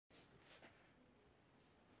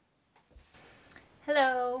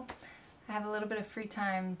Hello! I have a little bit of free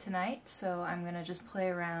time tonight, so I'm going to just play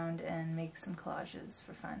around and make some collages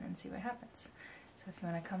for fun and see what happens. So if you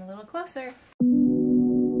want to come a little closer.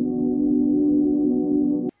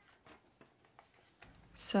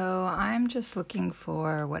 So I'm just looking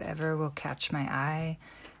for whatever will catch my eye.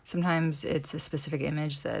 Sometimes it's a specific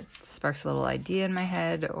image that sparks a little idea in my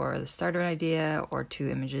head, or the start of an idea, or two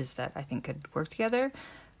images that I think could work together.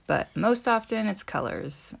 But most often it's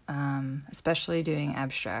colors, especially doing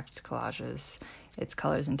abstract collages. It's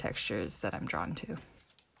colors and textures that I'm drawn to.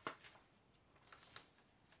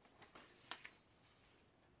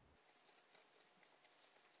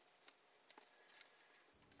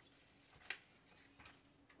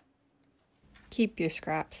 Keep your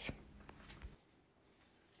scraps.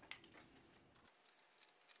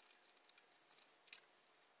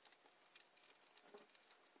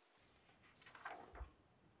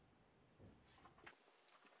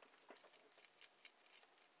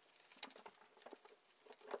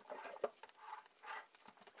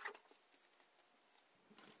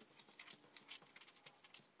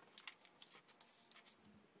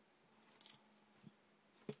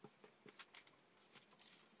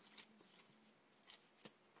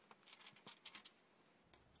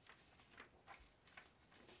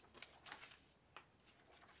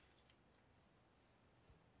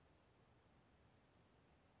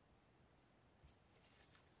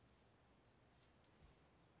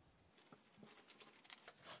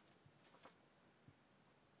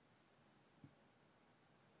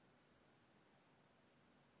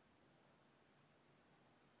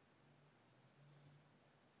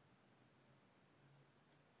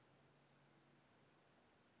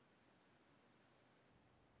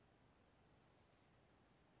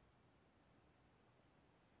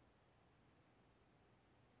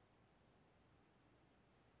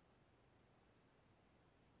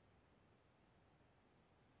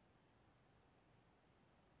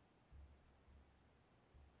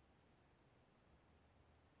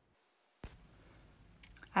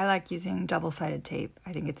 I like using double-sided tape.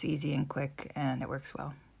 I think it's easy and quick, and it works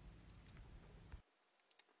well.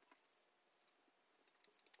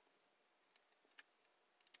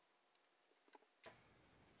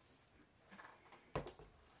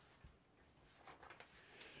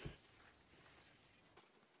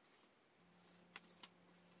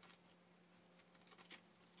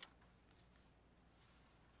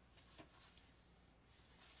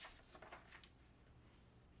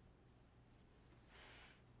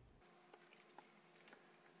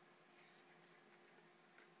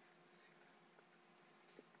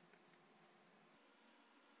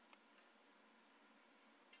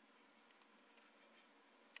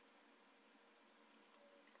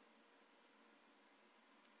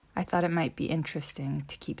 I thought it might be interesting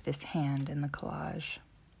to keep this hand in the collage.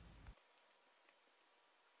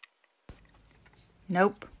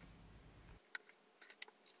 Nope.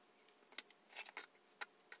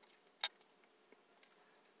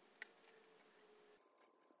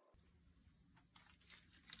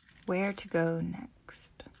 Where to go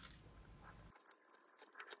next?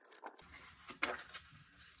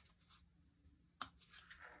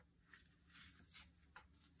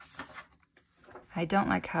 I don't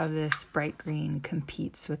like how this bright green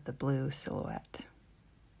competes with the blue silhouette.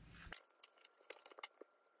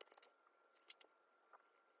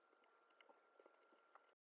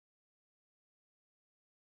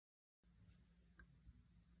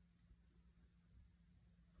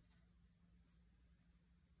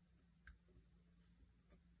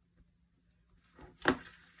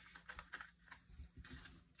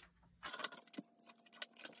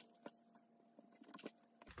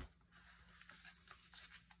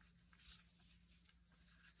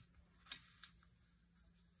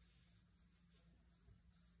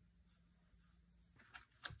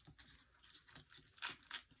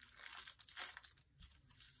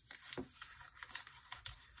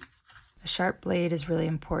 A sharp blade is really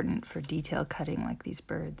important for detail cutting like these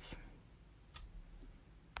birds.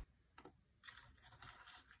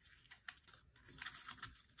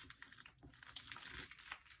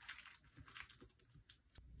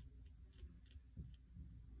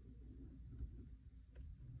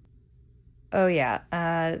 Oh yeah,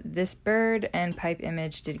 this bird and pipe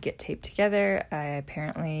image did get taped together.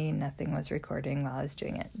 Apparently nothing was recording while I was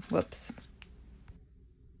doing it. Whoops.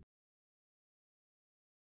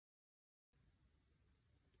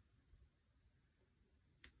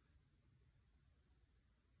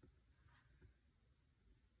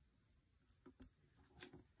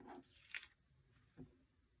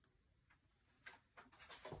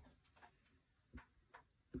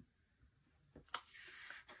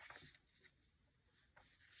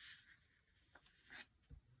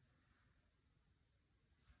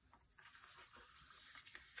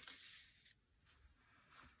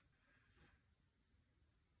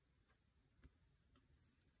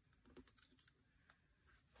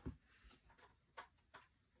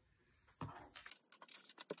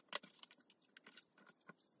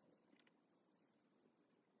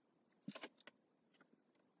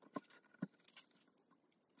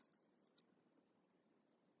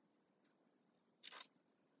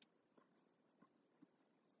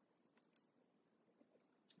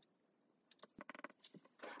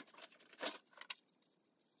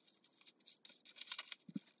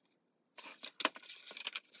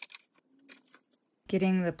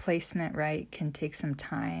 Getting the placement right can take some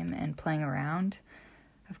time and playing around.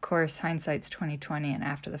 Of course, hindsight's 20/20, and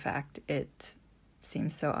after the fact, it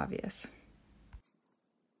seems so obvious.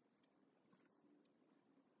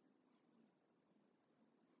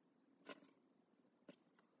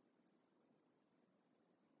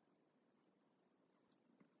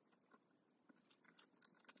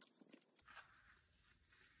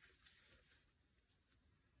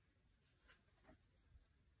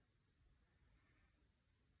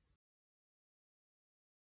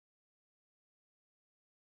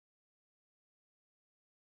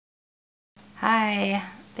 Hi,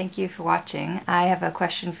 thank you for watching. I have a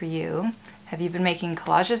question for you. Have you been making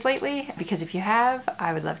collages lately? Because if you have,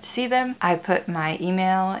 I would love to see them. I put my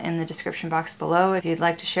email in the description box below if you'd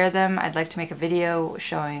like to share them. I'd like to make a video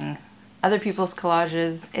showing other people's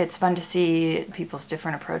collages. It's fun to see people's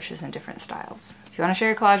different approaches and different styles. If you want to share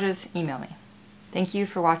your collages, email me. Thank you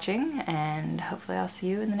for watching, and hopefully I'll see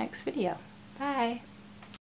you in the next video. Bye!